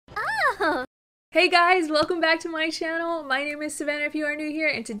Hey guys, welcome back to my channel. My name is Savannah if you are new here,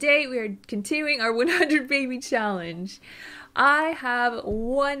 and today we are continuing our 100 baby challenge. I have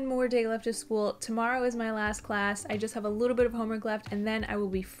one more day left of school. Tomorrow is my last class. I just have a little bit of homework left and then I will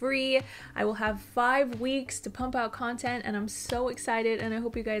be free. I will have 5 weeks to pump out content and I'm so excited, and I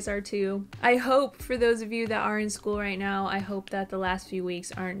hope you guys are too. I hope for those of you that are in school right now, I hope that the last few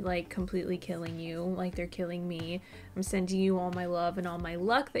weeks aren't like completely killing you like they're killing me. I'm sending you all my love and all my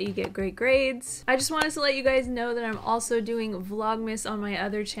luck that you get great grades. I just wanted to let you guys know that I'm also doing Vlogmas on my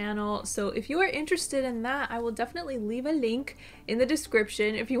other channel, so if you are interested in that, I will definitely leave a link in the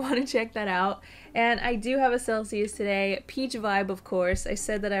description if you want to check that out. And I do have a Celsius today, peach vibe of course. I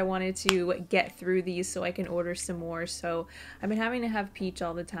said that I wanted to get through these so I can order some more, so I've been having to have peach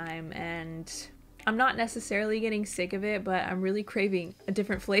all the time and I'm not necessarily getting sick of it, but I'm really craving a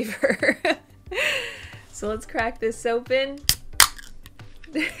different flavor. So let's crack this open.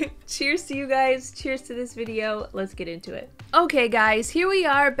 Cheers to you guys, cheers to this video, let's get into it. Okay guys, here we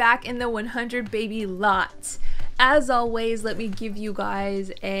are back in the 100 baby lot. As always, let me give you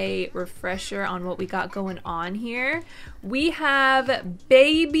guys a refresher on what we got going on here. We have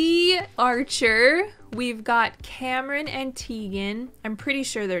baby Archer, we've got Cameron and Tegan, I'm pretty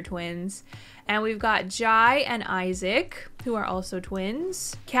sure they're twins. And we've got Jai and Isaac, who are also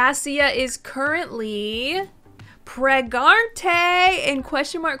twins. Cassia is currently pregante and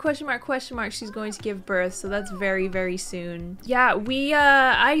question mark, she's going to give birth, so that's very, very soon. Yeah,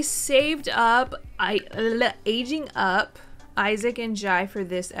 I saved up, aging up Isaac and Jai for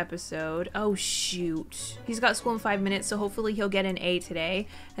this episode. Oh shoot. He's got school in 5 minutes, so hopefully he'll get an A today.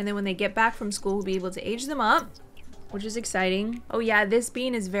 And then when they get back from school, we'll be able to age them up, which is exciting. Oh yeah, this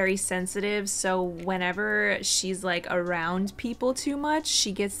bean is very sensitive, so whenever she's like around people too much,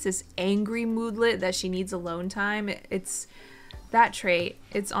 she gets this angry moodlet that she needs alone time. It's that trait.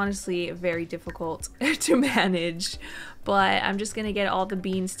 It's honestly very difficult to manage, but I'm just gonna get all the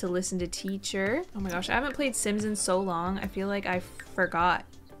beans to listen to teacher. Oh my gosh, I haven't played Sims in so long. I feel like I forgot.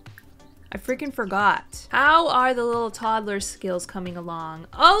 I freaking forgot. How are the little toddler skills coming along?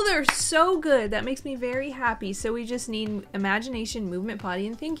 Oh, they're so good. That makes me very happy. So we just need imagination, movement, potty,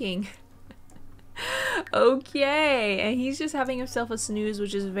 and thinking. Okay, and he's just having himself a snooze,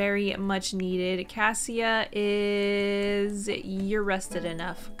 which is very much needed. Cassia is... You're rested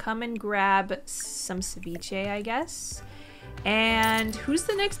enough. Come and grab some ceviche, I guess. And who's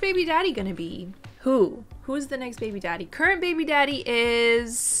the next baby daddy gonna be? Who's the next baby daddy? Current baby daddy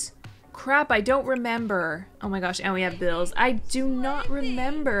is... Crap, I don't remember. Oh my gosh, and we have bills. I do not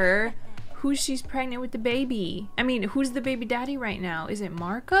remember who she's pregnant with the baby. I mean, who's the baby daddy right now? Is it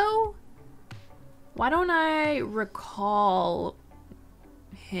Marco? Why don't I recall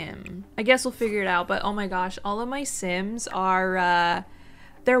him? I guess we'll figure it out, but oh my gosh, all of my Sims are,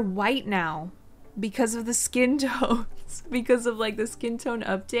 they're white now because of the skin tones, because of like the skin tone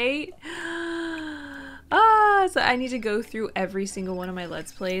update. So I need to go through every single one of my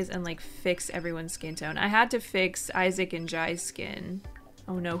Let's Plays and like fix everyone's skin tone. I had to fix Isaac and Jai's skin.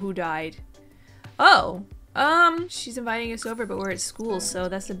 Oh no, who died? Oh, she's inviting us over, but we're at school, so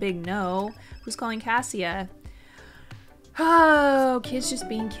that's a big no. Who's calling Cassia? Oh, kids just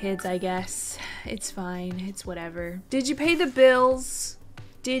being kids, I guess. It's fine, it's whatever. Did you pay the bills?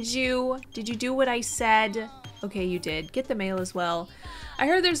 Did you do what I said? Okay, you did. Get the mail as well. I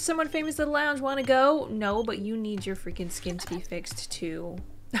heard there's someone famous at the lounge. Want to go? No, but you need your freaking skin to be fixed too.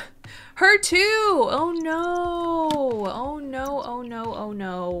 Her too! Oh no! Oh no, oh no, oh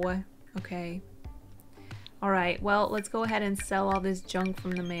no. Okay. Alright, well, let's go ahead and sell all this junk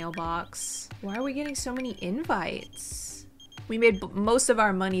from the mailbox. Why are we getting so many invites? We made most of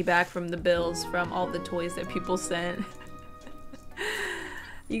our money back from the bills from all the toys that people sent.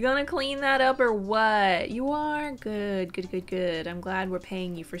 You gonna clean that up or what? You are? Good, good, good, good. I'm glad we're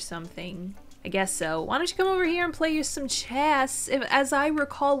paying you for something. I guess so. Why don't you come over here and play you some chess? As I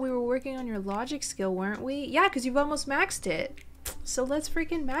recall, we were working on your logic skill, weren't we? Yeah, because you've almost maxed it. So let's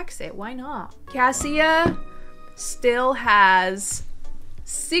freaking max it. Why not? Cassia still has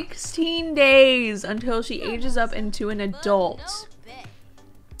 16 days until she ages up into an adult.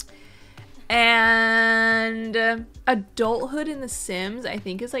 And adulthood in The Sims, I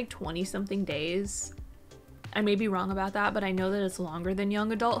think, is like 20 something days. I may be wrong about that, but I know that it's longer than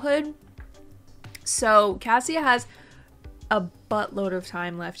young adulthood. So Cassia has a buttload of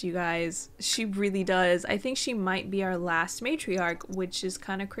time left, you guys. She really does. I think she might be our last matriarch, which is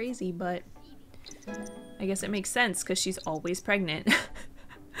kind of crazy, but I guess it makes sense because she's always pregnant.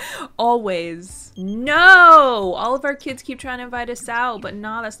 Always. No! All of our kids keep trying to invite us out, but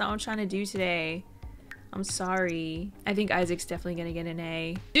nah, that's not what I'm trying to do today. I'm sorry. I think Isaac's definitely gonna get an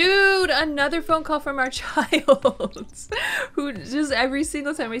A. Dude, another phone call from our child. Who just every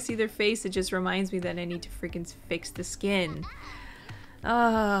single time I see their face, it just reminds me that I need to freaking fix the skin.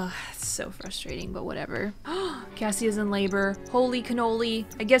 It's so frustrating, but whatever. Cassie is in labor. Holy cannoli.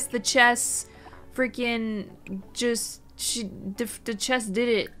 I guess the chess freaking just, the chess did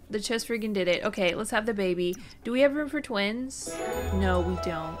it. The chess freaking did it. Okay, let's have the baby. Do we have room for twins? No, we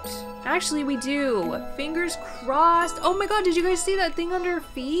don't. Actually, we do. Fingers crossed. Oh my god, did you guys see that thing under her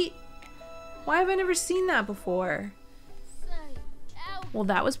feet? Why have I never seen that before? Well,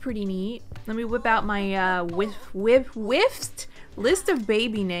 that was pretty neat. Let me whip out my whiffed list of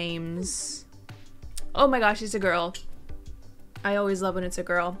baby names. Oh my gosh, it's a girl. I always love when it's a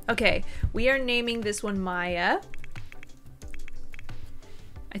girl. Okay, we are naming this one Maya.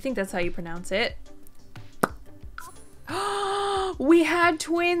 I think that's how you pronounce it. We had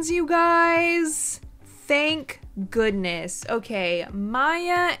twins, you guys. Thank goodness. Okay,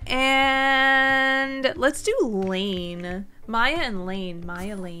 Maya and let's do Lane. Maya and Lane.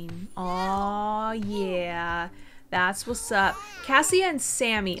 Maya Lane. Aw, yeah. That's what's up. Cassie and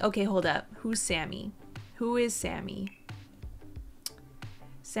Sammy. Okay, hold up. Who's Sammy? Who is Sammy?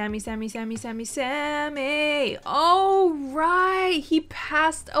 Sammy. Oh, right. He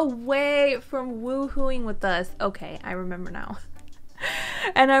passed away from woohooing with us. Okay, I remember now.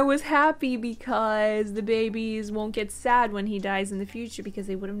 And I was happy because the babies won't get sad when he dies in the future because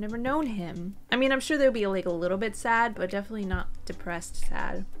they would have never known him. I mean, I'm sure they'll be like a little bit sad, but definitely not depressed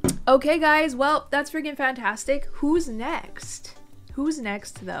sad. Okay, guys, well, that's freaking fantastic. Who's next? Who's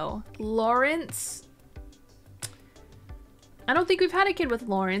next, though? Lawrence? I don't think we've had a kid with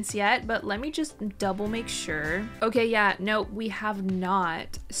Lawrence yet, but let me just double make sure. Okay, yeah, no, we have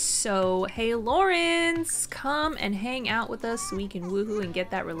not. So, hey, Lawrence, come and hang out with us so we can woohoo and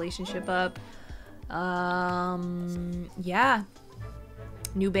get that relationship up. Yeah.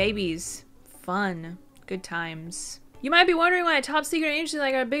 New babies. Fun. Good times. You might be wondering why a top secret agency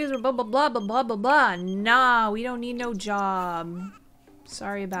like our biggest blah blah blah blah blah blah blah. Nah, we don't need no job.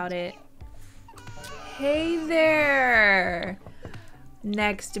 Sorry about it. Hey there!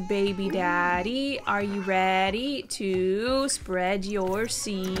 Next baby daddy, are you ready to spread your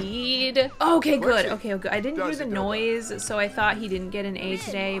seed? Okay, good. Okay, good. I didn't hear the noise, so I thought he didn't get an A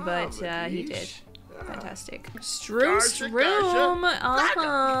today, but he did. Fantastic. Stroom.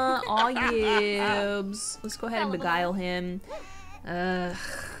 Aw yibs. Let's go ahead and beguile him. I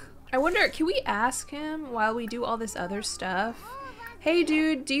wonder, can we ask him while we do all this other stuff? Hey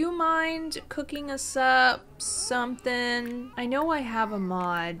dude, do you mind cooking us up something? I know I have a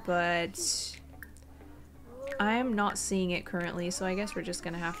mod, but I'm not seeing it currently, so I guess we're just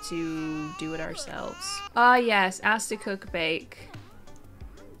gonna have to do it ourselves. Ah yes, ask to cook bake.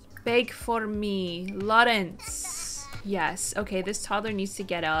 Bake for me, Lawrence. Yes, okay, this toddler needs to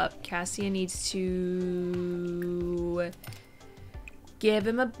get up. Cassia needs to give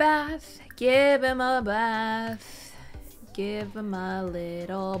him a bath, give him a bath. Give him a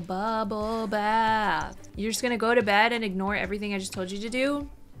little bubble bath. You're just gonna go to bed and ignore everything I just told you to do?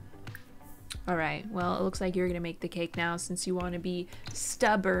 Alright, well, it looks like you're gonna make the cake now since you want to be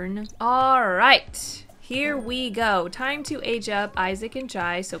stubborn. Alright, here we go. Time to age up Isaac and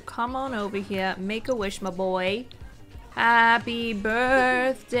Jai, so come on over here. Make a wish, my boy. Happy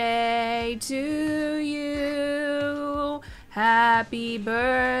birthday to you. Happy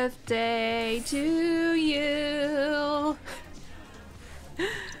birthday to you.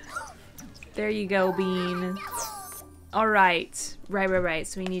 There you go, Bean. All right. Right.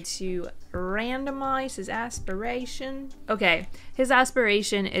 So we need to randomize his aspiration. Okay. His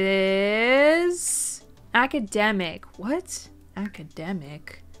aspiration is academic. What?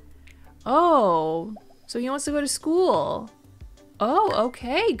 Academic? Oh, so he wants to go to school. Oh,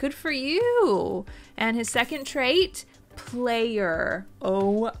 okay. Good for you. And his second trait? Player.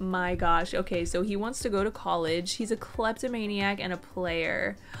 Oh my gosh. Okay, so he wants to go to college. He's a kleptomaniac and a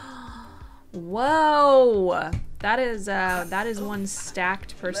player. Whoa, that is one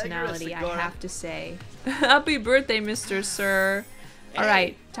stacked personality, I have to say. Happy birthday, Mr. Sir. All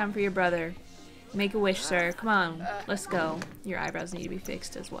right, time for your brother. Make a wish, sir. Come on, let's go. Your eyebrows need to be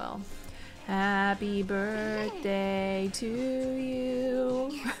fixed as well. Happy birthday to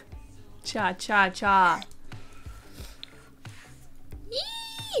you. Cha cha cha.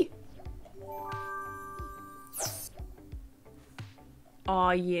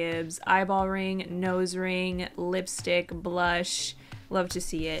 Aw yibs. Eyeball ring, nose ring, lipstick, blush. Love to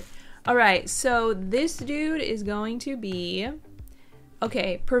see it. Alright, so this dude is going to be...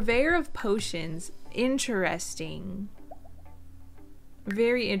 Okay, purveyor of potions. Interesting.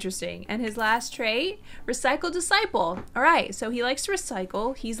 Very interesting. And his last trait, recycle disciple. All right, so he likes to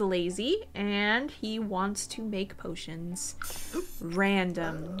recycle, he's lazy, and he wants to make potions.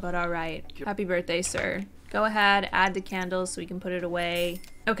 Random, but all right. Happy birthday, sir. Go ahead, add the candles so we can put it away.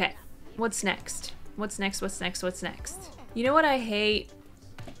 Okay, what's next? What's next, what's next, what's next? You know what I hate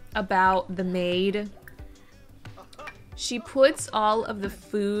about the maid? She puts all of the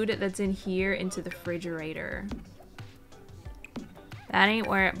food that's in here into the refrigerator. That ain't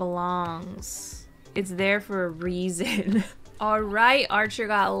where it belongs. It's there for a reason. All right, Archer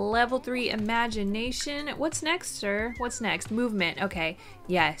got level 3 imagination. What's next, sir? What's next? Movement. Okay,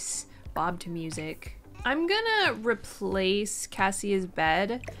 yes. Bob to music. I'm gonna replace Cassia's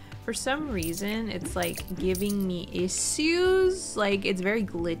bed. For some reason, it's like giving me issues. Like, it's very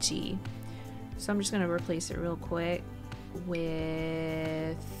glitchy. So I'm just gonna replace it real quick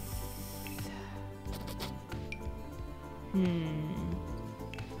with...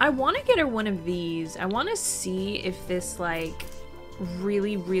 I want to get her one of these. I want to see if this like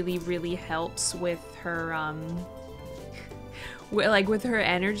really helps with her with her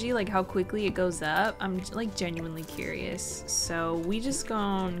energy, like how quickly it goes up. I'm like genuinely curious. So we just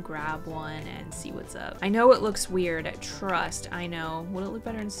gonna grab one and see what's up. I know it looks weird at trust. I know. Will it look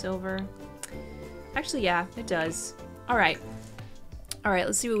better in silver? Actually, yeah, it does. All right,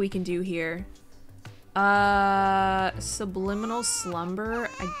 let's see what we can do here. Subliminal slumber.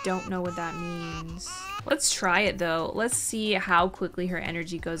 I don't know what that means. Let's try it though. Let's see how quickly her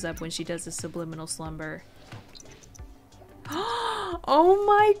energy goes up when she does a subliminal slumber. Oh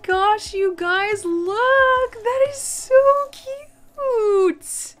my gosh, you guys, look! That is so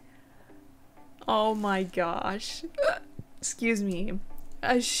cute! Oh my gosh. Excuse me.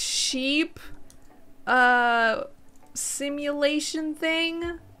 A sheep simulation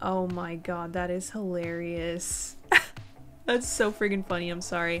thing? Oh my god, that is hilarious. That's so friggin' funny, I'm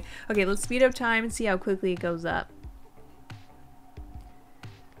sorry. Okay, let's speed up time and see how quickly it goes up.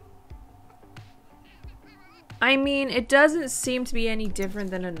 I mean, it doesn't seem to be any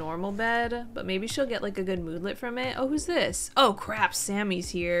different than a normal bed, but maybe she'll get like a good moodlet from it. Oh, who's this? Oh crap, Sammy's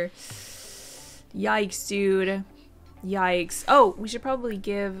here. Yikes, dude. Yikes. Oh, we should probably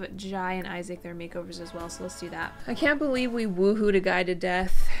give Jai and Isaac their makeovers as well, so let's do that. I can't believe we woohooed a guy to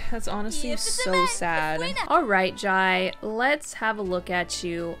death. That's honestly so sad. Alright, Jai, let's have a look at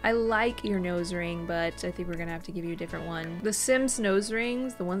you. I like your nose ring, but I think we're gonna have to give you a different one. The Sims nose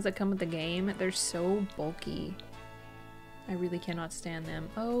rings, the ones that come with the game, they're so bulky. I really cannot stand them.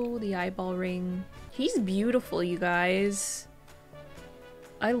 Oh, the eyeball ring. He's beautiful, you guys.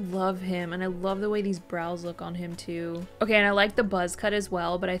 I love him, and I love the way these brows look on him too. Okay, and I like the buzz cut as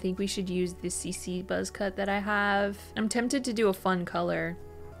well, but I think we should use the CC buzz cut that I have. I'm tempted to do a fun color.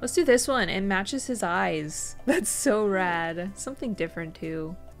 Let's do this one. It matches his eyes. That's so rad. Something different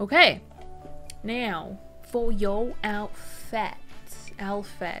too. Okay, now for your outfit.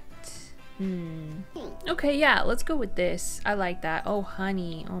 Okay, yeah, let's go with this. I like that. Oh,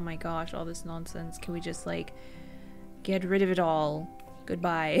 honey. Oh my gosh, all this nonsense. Can we just like get rid of it all?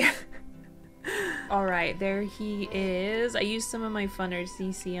 Goodbye. Alright, there he is. I used some of my funner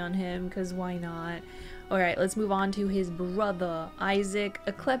CC on him, because why not? Alright, let's move on to his brother, Isaac,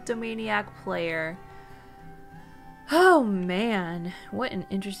 a kleptomaniac player. Oh man, what an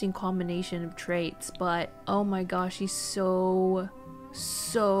interesting combination of traits, but oh my gosh, he's so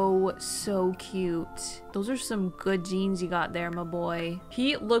cute. Those are some good genes you got there, my boy.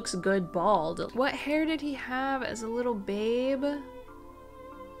 He looks good bald. What hair did he have as a little babe?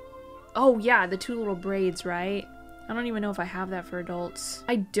 Oh yeah, the two little braids, right? I don't even know if I have that for adults.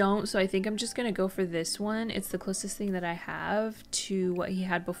 I don't, so I think I'm just gonna go for this one. It's the closest thing that I have to what he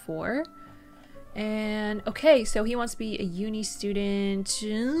had before. And okay, so he wants to be a uni student.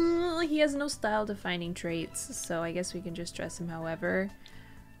 He has no style defining traits, so I guess we can just dress him however.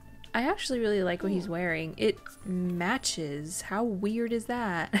 I actually really like what he's wearing. It matches. How weird is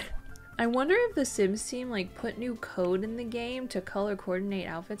that? I wonder if the Sims team like put new code in the game to color coordinate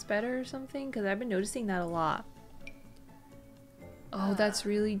outfits better or something, because I've been noticing that a lot. Oh, that's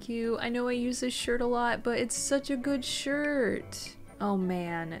really cute. I know I use this shirt a lot, but it's such a good shirt. Oh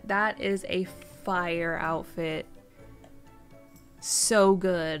man, that is a fire outfit. So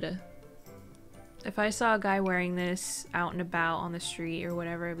good. If I saw a guy wearing this out and about on the street or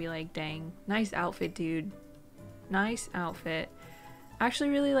whatever, I'd be like, dang, nice outfit, dude. Nice outfit. I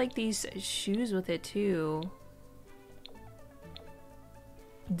actually really like these shoes with it too.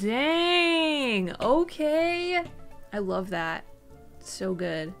 Dang, okay. I love that. So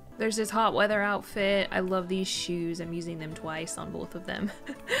good. There's this hot weather outfit. I love these shoes. I'm using them twice on both of them.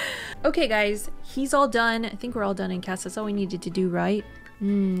 Okay, guys, he's all done. I think we're all done in cast. That's all we needed to do, right?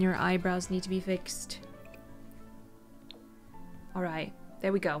 Your eyebrows need to be fixed. All right,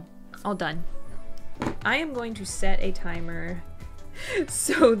 there we go. All done. I am going to set a timer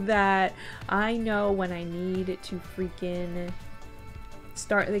so that I know when I need to freaking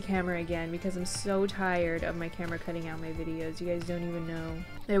start the camera again, because I'm so tired of my camera cutting out my videos. You guys don't even know.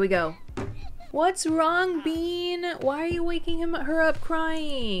 There we go. What's wrong, Bean? Why are you waking her up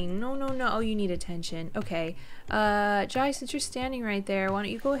crying? No, no, no. Oh, you need attention. Okay. Jai, since you're standing right there, why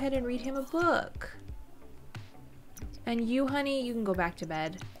don't you go ahead and read him a book? And you, honey, you can go back to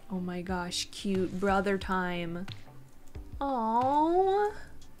bed. Oh my gosh, cute brother time. Aww.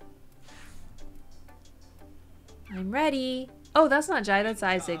 I'm ready. Oh, that's not Jai, that's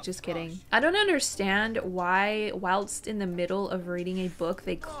Isaac. Just kidding. I don't understand why, whilst in the middle of reading a book,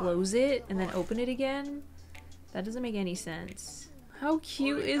 they close it and then open it again. That doesn't make any sense. How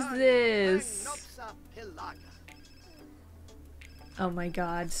cute is this? Oh my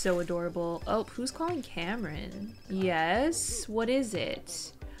god, so adorable. Oh, who's calling Cameron? Yes? What is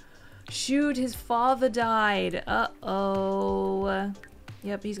it? Shoot, his father died. Uh-oh.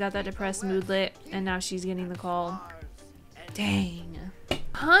 Yep, he's got that depressed moodlet, and now she's getting the call. Dang.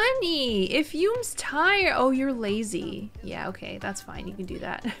 Honey, if Yume's tired. Oh, you're lazy. Yeah, okay, that's fine. You can do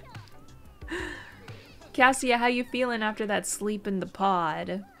that. Cassia, how you feeling after that sleep in the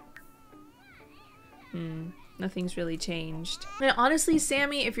pod? Nothing's really changed. And honestly,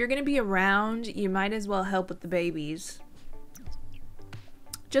 Sammy, if you're gonna be around, you might as well help with the babies.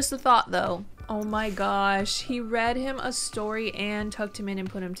 Just a thought, though. Oh my gosh, he read him a story and tucked him in and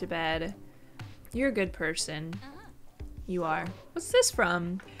put him to bed. You're a good person. You are. What's this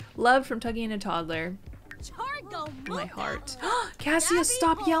from? Love from Tuggy and a Toddler. My heart. Cassia,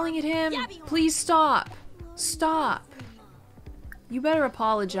 stop yelling at him. Please stop. Stop. You better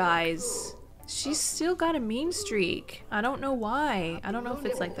apologize. She's still got a mean streak. I don't know why. I don't know if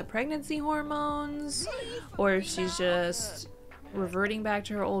it's like the pregnancy hormones or if she's just reverting back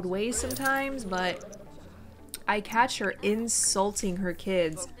to her old ways sometimes, but I catch her insulting her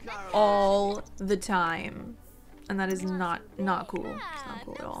kids all the time. And that is not cool. It's not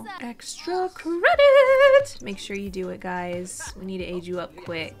cool at all. Extra credit! Make sure you do it, guys. We need to age you up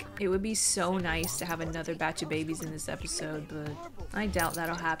quick. It would be so nice to have another batch of babies in this episode, but I doubt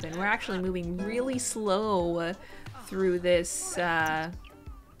that'll happen. We're actually moving really slow through this half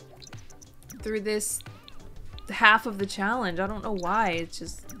of the challenge. I don't know why. It's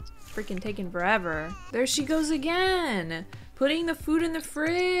just freaking taking forever. There she goes again! Putting the food in the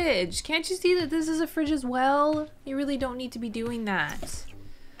fridge. Can't you see that this is a fridge as well? You really don't need to be doing that.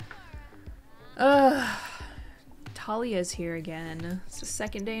 Ugh. Talia's here again. It's the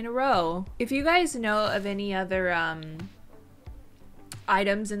second day in a row. If you guys know of any other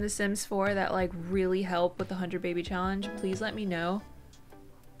items in The Sims 4 that like really help with the 100 baby challenge, please let me know.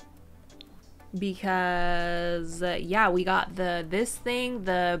 Because yeah, we got this thing,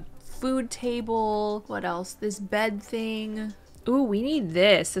 the food table, what else? This bed thing. Ooh, we need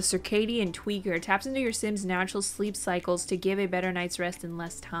this. The circadian tweaker taps into your Sim's natural sleep cycles to give a better night's rest in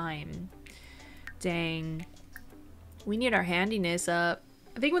less time. Dang. We need our handiness up.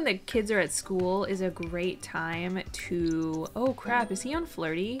 I think when the kids are at school is a great time to... Oh crap, is he on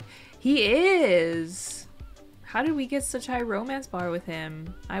Flirty? He is! How did we get such high romance bar with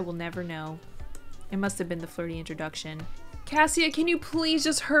him? I will never know. It must have been the Flirty introduction. Cassia, can you please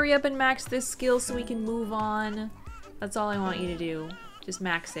just hurry up and max this skill so we can move on? That's all I want you to do. Just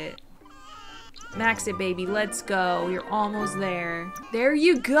max it. Max it, baby. Let's go. You're almost there. There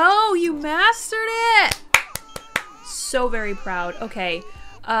you go! You mastered it! So very proud. Okay.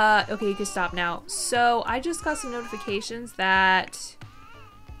 Okay, you can stop now. So, I just got some notifications that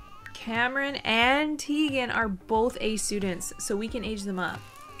Cameron and Tegan are both A students, so we can age them up.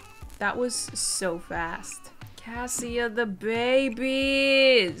 That was so fast. Cassia, the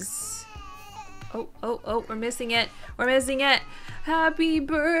babies. Oh, we're missing it. We're missing it. Happy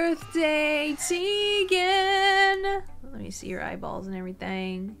birthday, Tegan. Let me see your eyeballs and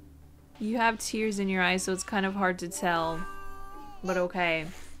everything. You have tears in your eyes, so it's kind of hard to tell. But okay.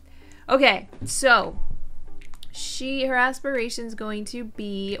 Okay, so her aspiration's going to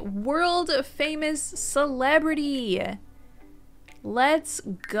be world famous celebrity. Let's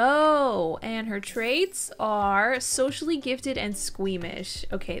go. And her traits are socially gifted and squeamish.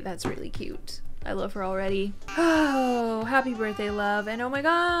 Okay, that's really cute. I love her already. Oh, happy birthday, love. And oh my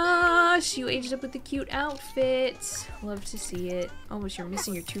gosh, you aged up with the cute outfit. Love to see it. Almost, you're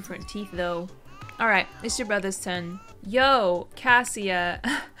missing your two front teeth though. All right, it's your brother's turn. Yo, Cassia,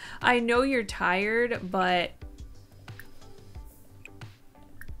 I know you're tired, but...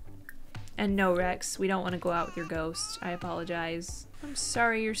 And no, Rex, we don't want to go out with your ghost. I apologize. I'm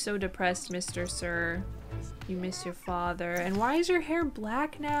sorry you're so depressed, Mr. Sir. You miss your father. And why is your hair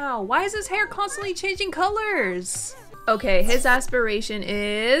black now? Why is his hair constantly changing colors? Okay, his aspiration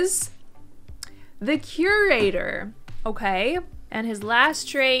is the curator. Okay. And his last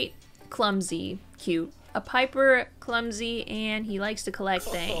trait, clumsy. Cute. A piper, clumsy, and he likes to collect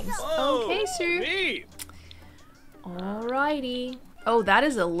things. Okay, sir. Alrighty. Oh, that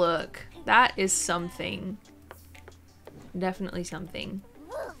is a look. That is something. Definitely something.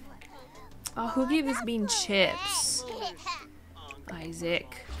 Oh, who gave this bean chips?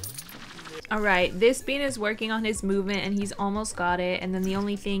 Isaac. Alright, this bean is working on his movement and he's almost got it. And then the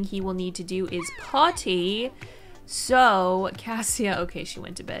only thing he will need to do is potty. So, Cassia, okay, she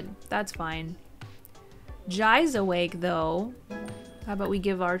went to bed. That's fine. Jai's awake though. How about we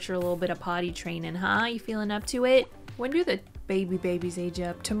give Archer a little bit of potty training, huh? You feeling up to it? When do the babies age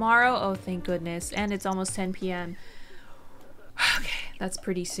up? Tomorrow? Oh, thank goodness. And it's almost 10 p.m. Okay, that's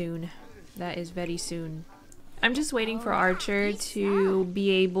pretty soon. That is very soon. I'm just waiting for Archer to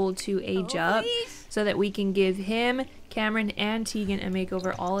be able to age up so that we can give him, Cameron, and Tegan a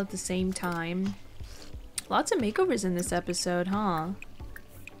makeover all at the same time. Lots of makeovers in this episode, huh?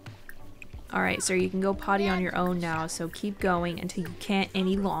 Alright, sir, you can go potty on your own now, so keep going until you can't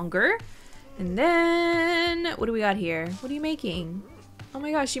any longer. And then, what do we got here? What are you making? Oh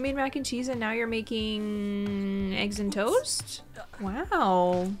my gosh, you made mac and cheese and now you're making eggs and toast?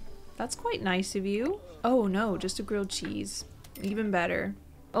 Wow, that's quite nice of you. Oh no, just a grilled cheese. Even better.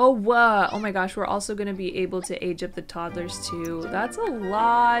 Oh, oh my gosh, we're also gonna be able to age up the toddlers too. That's a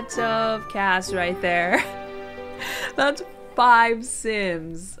lot of cast right there. That's 5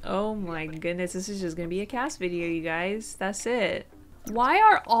 Sims. Oh my goodness, this is just gonna be a cast video, you guys. That's it. Why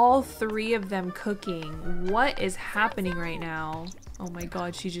are all 3 of them cooking? What is happening right now? Oh my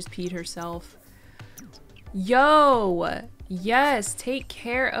god, she just peed herself. Yo! Yes, take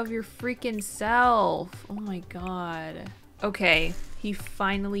care of your freaking self. Oh my god. Okay, he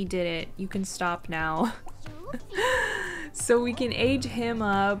finally did it. You can stop now. So we can age him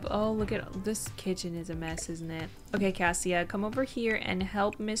up. Oh, look at this kitchen is a mess, isn't it? Okay, Cassia, come over here and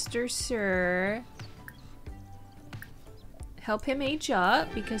help Mr. Sir. Help him age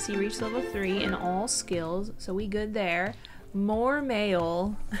up because he reached level 3 in all skills. So we good there. More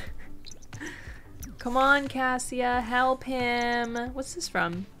mail. Come on, Cassia, help him. What's this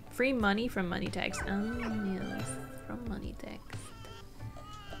from? Free money from Money Text. Oh, yes, from Money Text.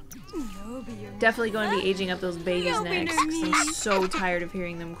 Definitely going to be aging up those babies next because I'm so tired of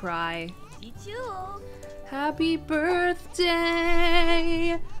hearing them cry. Happy birthday!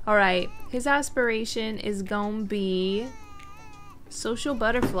 Alright, his aspiration is gonna be social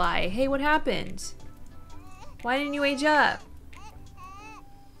butterfly. Hey, what happened? Why didn't you age up?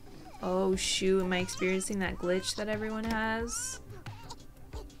 Oh shoot, am I experiencing that glitch that everyone has?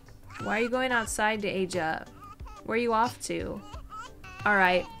 Why are you going outside to age up? Where are you off to?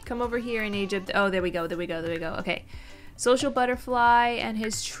 Alright, come over here and age up. Oh, there we go, there we go, there we go. Okay. Social butterfly and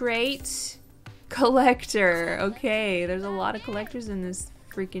his trait, collector. Okay, there's a lot of collectors in this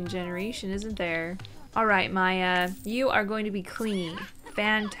freaking generation, isn't there? Alright, Maya, you are going to be clean.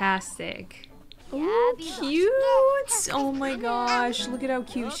 Fantastic. Ooh, cute! Oh my gosh, look at how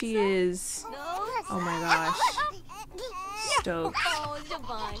cute she is. Oh my gosh. Stoked.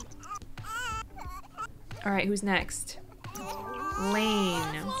 Alright, who's next?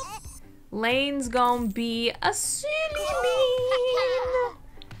 Lane. Lane's gonna be a silly bean.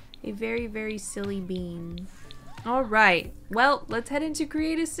 A very, very silly bean. Alright, well, let's head into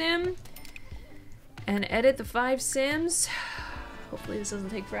Create a Sim and edit the 5 Sims. Hopefully this doesn't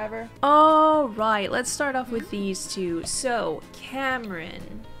take forever. Alright, let's start off with these 2. So,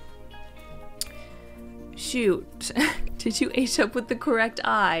 Cameron. Shoot. Did you age up with the correct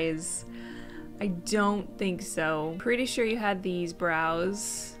eyes? I don't think so. Pretty sure you had these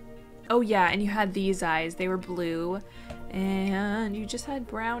brows. Oh yeah, and you had these eyes. They were blue. And you just had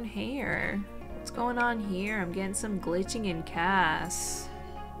brown hair. What's going on here? I'm getting some glitching in Cass.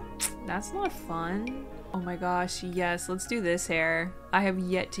 That's not fun. Oh my gosh, yes, let's do this hair. I have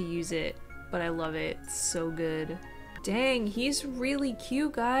yet to use it, but I love it. It's so good. Dang, he's really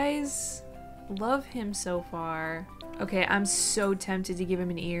cute, guys. Love him so far. Okay, I'm so tempted to give him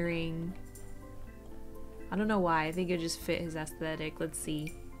an earring. I don't know why. I think it just fit his aesthetic. Let's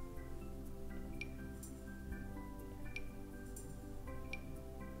see.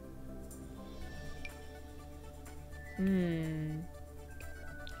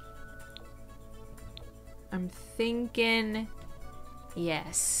 I'm thinking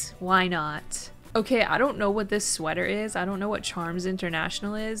Yes, why not? Okay, I don't know what this sweater is. I don't know what Charms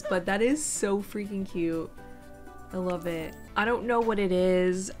International is, but that is so freaking cute. I love it. I don't know what it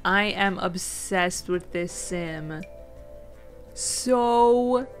is. I am obsessed with this sim.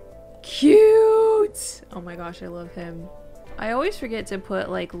 So cute. Oh my gosh, I love him. I always forget to put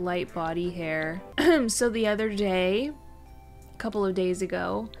like light body hair. So the other day, a couple of days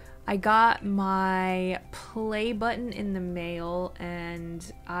ago, I got my play button in the mail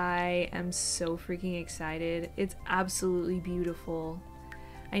and I am so freaking excited. It's absolutely beautiful.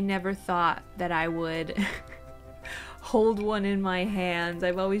 I never thought that I would hold one in my hands.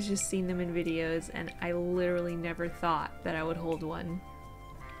 I've always just seen them in videos and I literally never thought that I would hold one.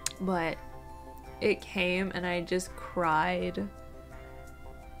 But it came and I just cried.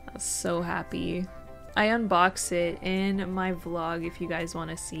 I was so happy. I unbox it in my vlog if you guys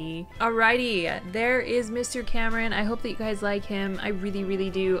want to see. Alrighty, there is Mr. Cameron. I hope that you guys like him. I really, really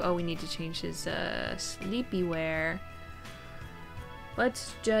do. Oh, we need to change his sleepy wear.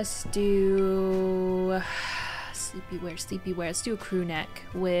 Let's just do sleepy wear, sleepy wear. Let's do a crew neck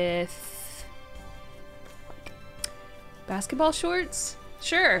with basketball shorts.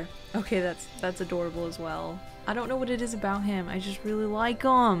 Sure. Okay, that's adorable as well. I don't know what it is about him. I just really like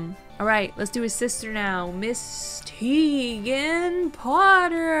him. All right, let's do his sister now, Miss Tegan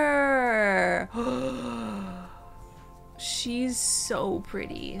Potter. She's so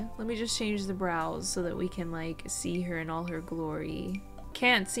pretty. Let me just change the brows so that we can like see her in all her glory.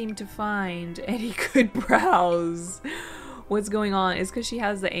 Can't seem to find any good brows. What's going on? It's because she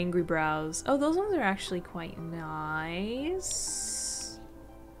has the angry brows. Oh, those ones are actually quite nice.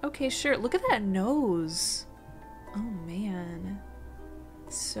 Okay, sure. Look at that nose. Oh man,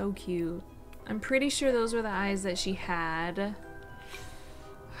 so cute. I'm pretty sure those were the eyes that she had.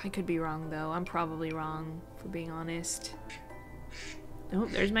 I could be wrong though. I'm probably wrong, for being honest. Oh,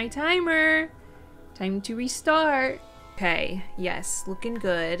 there's my timer. Time to restart. Okay, yes, looking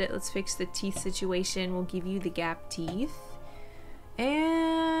good. Let's fix the teeth situation. We'll give you the gap teeth.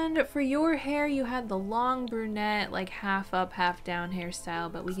 And for your hair, you had the long brunette, like half up, half down hairstyle,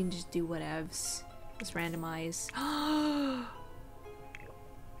 but we can just do whatevs. Let's randomize.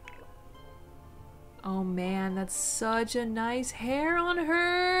 Oh man, that's such a nice hair on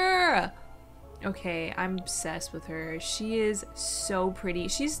her. Okay, I'm obsessed with her. She is so pretty.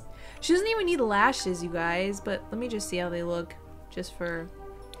 She doesn't even need lashes, you guys, but let me just see how they look just for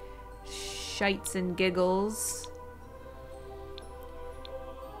shites and giggles.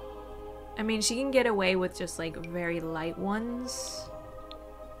 I mean, she can get away with just like very light ones.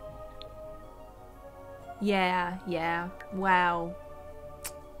 Yeah, wow.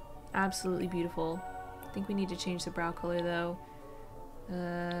 Absolutely beautiful. I think we need to change the brow color though.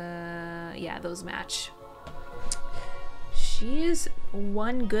 Yeah, those match. She is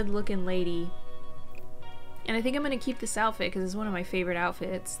one good looking lady. And I think I'm gonna keep this outfit because it's one of my favorite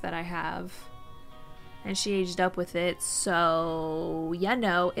outfits that I have. And she aged up with it, so you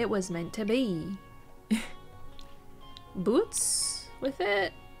know, it was meant to be. Boots with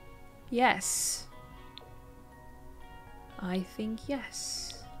it? Yes. I think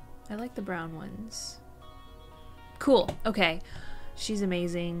yes. I like the brown ones. Cool. Okay. She's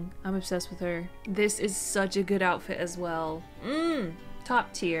amazing. I'm obsessed with her. This is such a good outfit as well.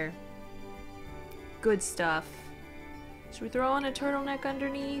 Top tier. Good stuff. Should we throw on a turtleneck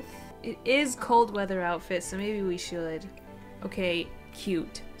underneath? It is cold weather outfit, so maybe we should. Okay,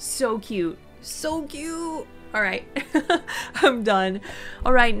 cute. So cute. So cute! Alright, I'm done.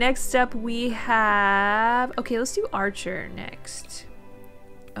 Alright, next up we have... Okay, let's do Archer next.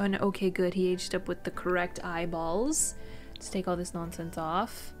 Oh, no, okay, good. He aged up with the correct eyeballs. Let's take all this nonsense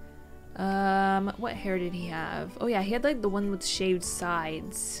off. What hair did he have? Oh yeah, he had like the one with shaved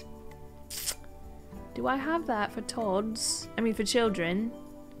sides. Do I have that for Todds? I mean, for children.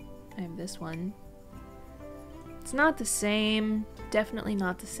 I have this one. It's not the same. Definitely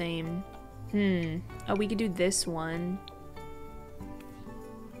not the same. Oh, we could do this one.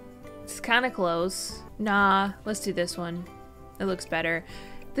 It's kind of close. Nah, let's do this one. It looks better.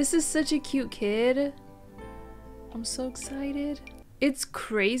 This is such a cute kid. I'm so excited. It's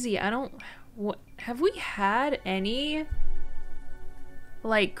crazy. I don't... What, have we had any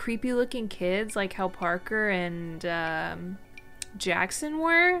like creepy looking kids like how Parker and Jackson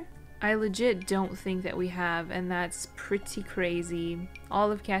were? I legit don't think that we have, and that's pretty crazy.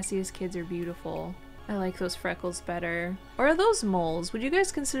 All of Cassia's kids are beautiful. I like those freckles better. Or are those moles? Would you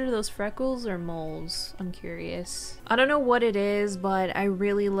guys consider those freckles or moles? I'm curious. I don't know what it is, but I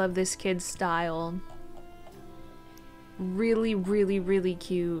really love this kid's style. Really, really, really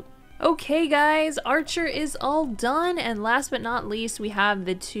cute. Okay guys, Archer is all done, and last but not least we have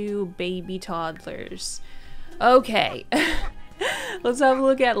the two baby toddlers. Okay. Let's have a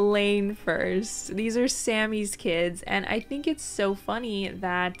look at Lane first. These are Sammy's kids, and I think it's so funny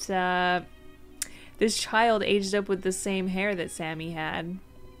that this child aged up with the same hair that Sammy had.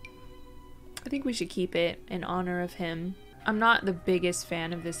 I think we should keep it in honor of him. I'm not the biggest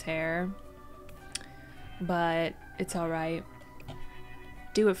fan of this hair, but it's alright.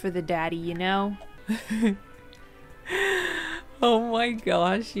 Do it for the daddy, you know? Oh my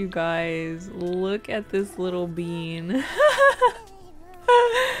gosh, you guys. Look at this little bean.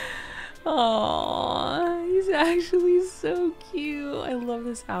 Aww, he's actually so cute. I love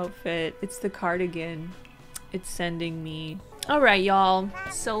this outfit. It's the cardigan. It's sending me. Alright, y'all.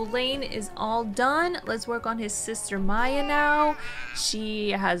 So Lane is all done. Let's work on his sister Maya now. She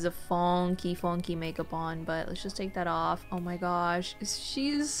has a funky makeup on, but let's just take that off. Oh my gosh. She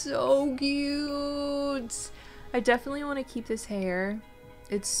is so cute. I definitely want to keep this hair.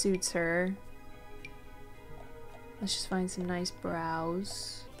 It suits her. Let's just find some nice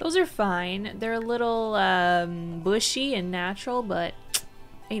brows. Those are fine. They're a little bushy and natural, but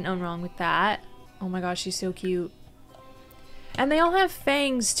ain't nothing wrong with that. Oh my gosh, she's so cute. And they all have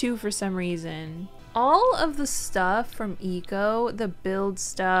fangs too for some reason. All of the stuff from Eco, the build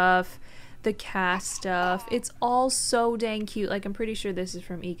stuff, the cast stuff, it's all so dang cute. Like, I'm pretty sure this is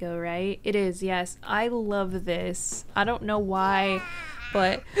from Eco, right? It is, yes. I love this. I don't know why,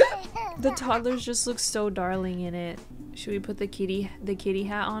 but the toddlers just look so darling in it. Should we put the kitty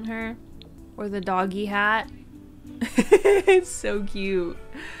hat on her? Or the doggy hat? It's so cute.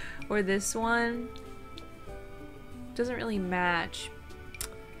 Or this one. Doesn't really match.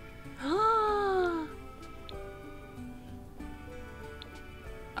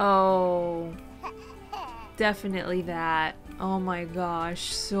 Oh, definitely that. Oh my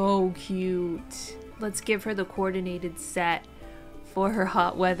gosh, so cute. Let's give her the coordinated set for her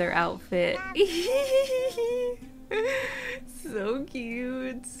hot weather outfit. So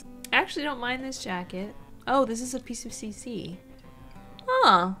cute. I actually don't mind this jacket. Oh, this is a piece of CC.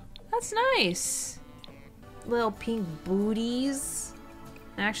 Oh, that's nice. Little pink booties.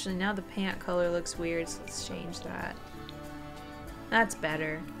 Actually, now the pant color looks weird, so let's change that. That's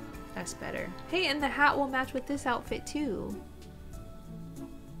better. That's better. Hey, and the hat will match with this outfit too.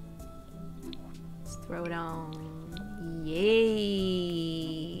 Let's throw it on.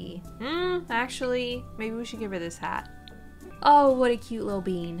 Yay! Actually, maybe we should give her this hat. Oh, what a cute little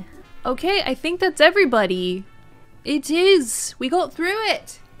bean. Okay, I think that's everybody. It is! We got through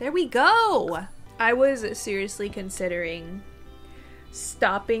it! There we go! I was seriously considering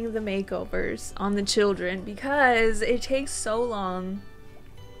stopping the makeovers on the children because it takes so long.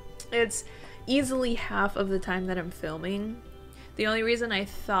 It's easily half of the time that I'm filming. The only reason I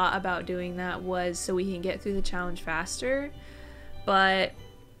thought about doing that was so we can get through the challenge faster, but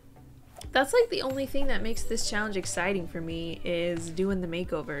that's like the only thing that makes this challenge exciting for me is doing the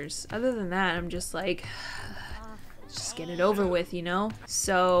makeovers. Other than that, I'm just like, just get it over with, you know?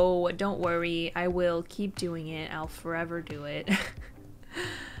 So don't worry, I will keep doing it. I'll forever do it.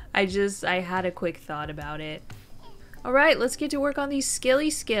 I had a quick thought about it. Alright, let's get to work on these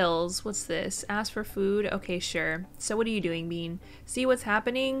skills. What's this? Ask for food? Okay, sure. So what are you doing, Bean? See what's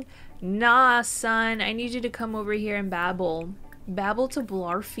happening? Nah, son. I need you to come over here and babble. Babble to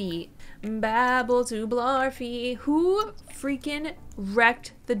Blarfy. Babble to Blarfy. Who freaking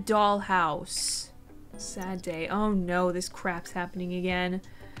wrecked the dollhouse? Sad day. Oh no, this crap's happening again.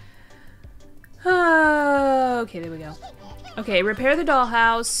 Okay, there we go. Okay, repair the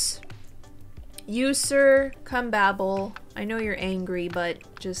dollhouse. You, sir, come babble. I know you're angry, but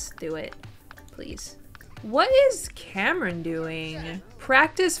just do it, please. What is Cameron doing?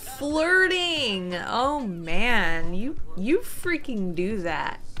 Practice flirting. Oh man, you freaking do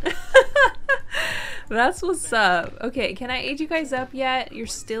that. That's what's up. Okay, can I aid you guys up yet? You're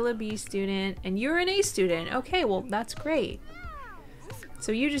still a B student and you're an A student. Okay, well, that's great.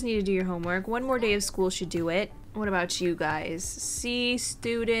 So you just need to do your homework. One more day of school should do it. What about you guys? C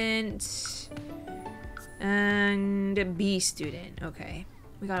student and B student. Okay,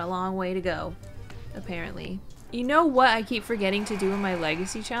 we got a long way to go, apparently. You know what I keep forgetting to do in my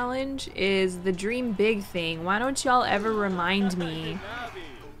legacy challenge is the dream big thing. Why don't y'all ever remind me?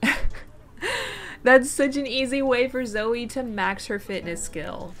 That's such an easy way for Zoe to max her fitness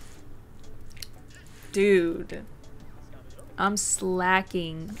skill. Dude, I'm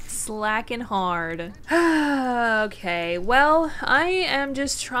slacking hard. Okay, well, I am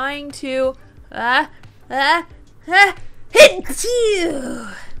just trying to hit you.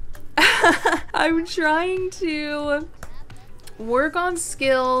 I'm trying to work on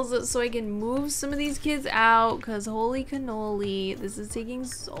skills so I can move some of these kids out, because holy cannoli, this is taking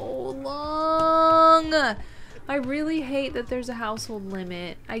so long. I really hate that there's a household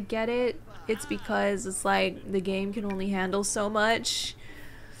limit. I get it. It's because it's like the game can only handle so much.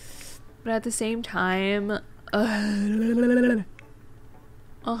 But at the same time, 100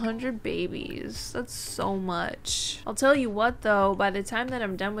 babies. That's so much. I'll tell you what though, by the time that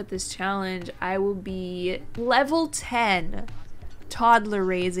I'm done with this challenge, I will be level 10 toddler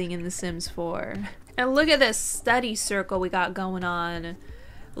raising in The Sims 4. And look at this study circle we got going on.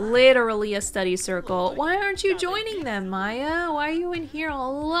 Literally a study circle. Why aren't you joining them, Maya? Why are you in here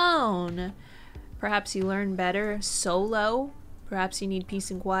all alone? Perhaps you learn better solo. Perhaps you need peace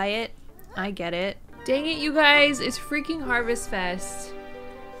and quiet. I get it. Dang it, you guys. It's freaking Harvest Fest.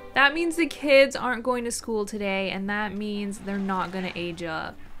 That means the kids aren't going to school today, and that means they're not gonna age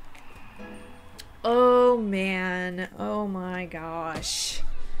up. Oh man. Oh my gosh.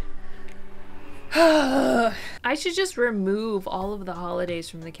 I should just remove all of the holidays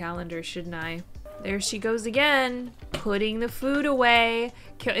from the calendar, shouldn't I? There she goes again, putting the food away.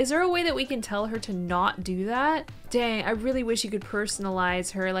 Is there a way that we can tell her to not do that? Dang, I really wish you could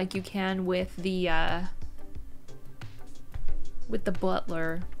personalize her like you can with the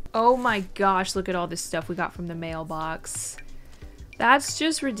butler. Oh my gosh, look at all this stuff we got from the mailbox. That's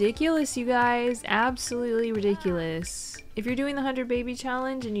just ridiculous, you guys. Absolutely ridiculous. If you're doing the 100 baby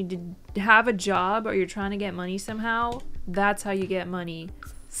challenge and you did have a job or you're trying to get money somehow, that's how you get money.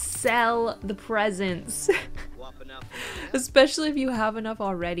 Sell the presents. Especially if you have enough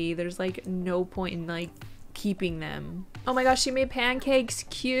already. There's like no point in like keeping them. Oh my gosh, she made pancakes.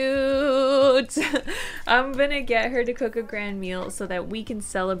 Cute. I'm gonna get her to cook a grand meal so that we can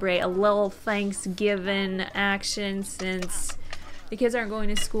celebrate a little Thanksgiving action since the kids aren't going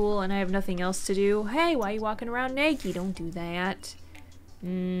to school and I have nothing else to do. Hey, why are you walking around naked? Don't do that.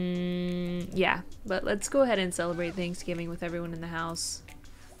 Yeah, but let's go ahead and celebrate Thanksgiving with everyone in the house.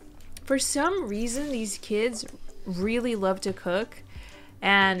 For some reason, these kids really love to cook.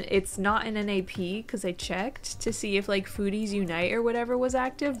 And it's not in NAP because I checked to see if like Foodies Unite or whatever was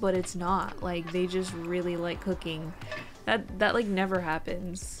active, but it's not. Like they just really like cooking. That like never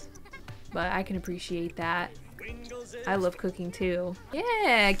happens. But I can appreciate that. I love cooking too.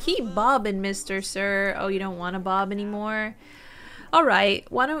 Yeah, keep bobbing, Mr. Sir. Oh, you don't want to bob anymore? Alright,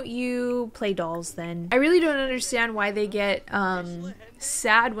 why don't you play dolls then? I really don't understand why they get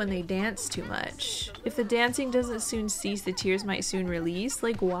sad when they dance too much. If the dancing doesn't soon cease, the tears might soon release.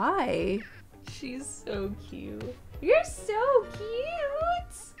 Like, why? She's so cute. You're so cute!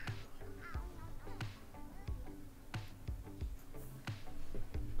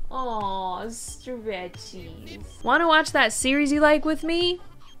 Aw, stretchies. Wanna watch that series you like with me?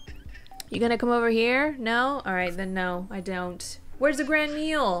 You gonna come over here? No? Alright, then no, I don't. Where's the grand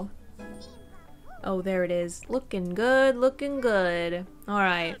meal? Oh, there it is. Looking good, looking good.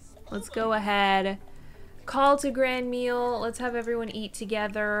 Alright, let's go ahead. Call to grand meal. Let's have everyone eat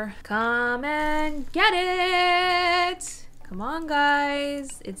together. Come and get it! Come on,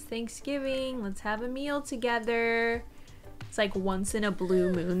 guys. It's Thanksgiving. Let's have a meal together. It's like once in a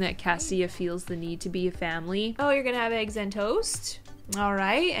blue moon that Cassia feels the need to be a family. Oh, you're gonna have eggs and toast?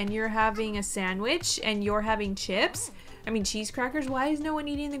 Alright, and you're having a sandwich, and you're having chips? I mean, cheese crackers? Why is no one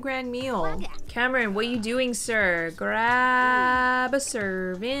eating the grand meal? Cameron, what are you doing, sir? Grab a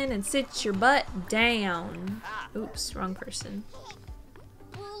serving and sit your butt down. Oops, wrong person.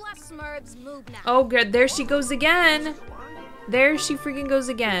 Oh, good. There she goes again. There she freaking goes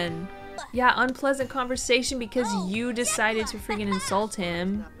again. Yeah, unpleasant conversation because you decided to freaking insult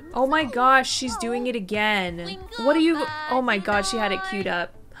him. Oh my gosh, she's doing it again. What are you... Oh my god, she had it queued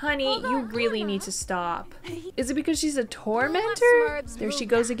up. Honey, you really need to stop. Is it because she's a tormentor? There she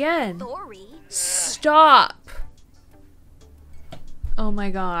goes again. Stop! Oh my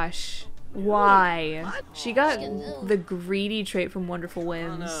gosh. Why? She got the greedy trait from Wonderful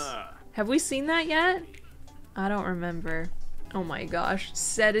Whims. Have we seen that yet? I don't remember. Oh my gosh.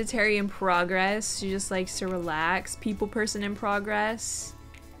 Sedentary in progress. She just likes to relax. People person in progress.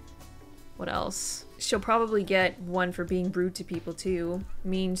 What else? She'll probably get one for being rude to people too.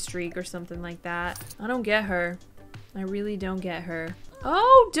 Mean streak or something like that. I don't get her. I really don't get her.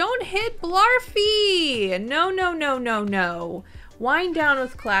 Oh, don't hit Blarfy! No, no, no, no, no. Wind down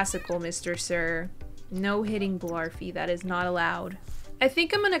with classical, Mr. Sir. No hitting Blarfy. That is not allowed. I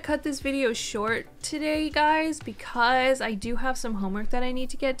think I'm gonna cut this video short today, guys, because I do have some homework that I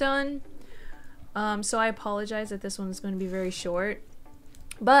need to get done. So I apologize that this one is going to be very short.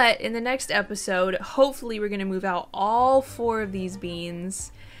 But in the next episode, hopefully we're going to move out all 4 of these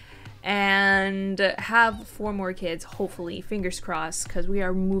beans. and have 4 more kids, hopefully, fingers crossed, because we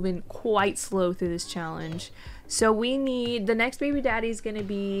are moving quite slow through this challenge. So we need, the next baby daddy is gonna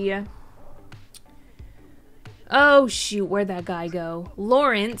be, oh shoot, where'd that guy go?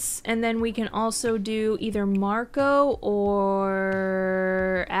 Lawrence. And then we can also do either Marco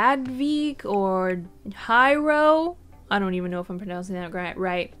or Advik or Hyro. I don't even know if I'm pronouncing that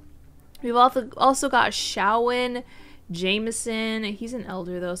right. We've also got Shawin, Jameson. He's an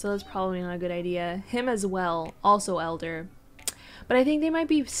elder though, so that's probably not a good idea. Him as well, also elder. But I think they might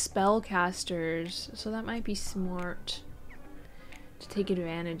be spellcasters, so that might be smart to take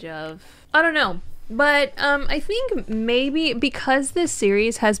advantage of. I don't know. But I think maybe because this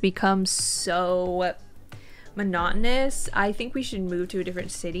series has become so monotonous, I think we should move to a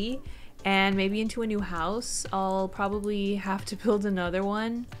different city and maybe into a new house. I'll probably have to build another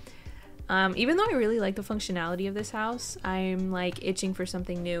one. Even though I really like the functionality of this house, I'm like itching for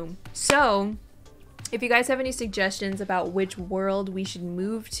something new. So if you guys have any suggestions about which world we should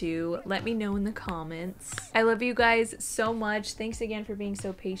move to, let me know in the comments. I love you guys so much. Thanks again for being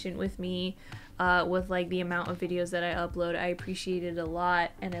so patient with me with like the amount of videos that I upload. I appreciate it a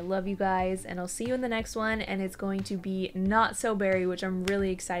lot, and I love you guys, and I'll see you in the next one, and it's going to be Not So Berry, which I'm really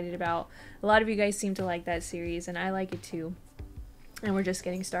excited about. A lot of you guys seem to like that series, and I like it too. And we're just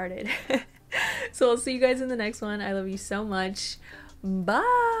getting started. So I'll see you guys in the next one. I love you so much.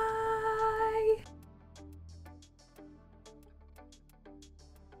 Bye!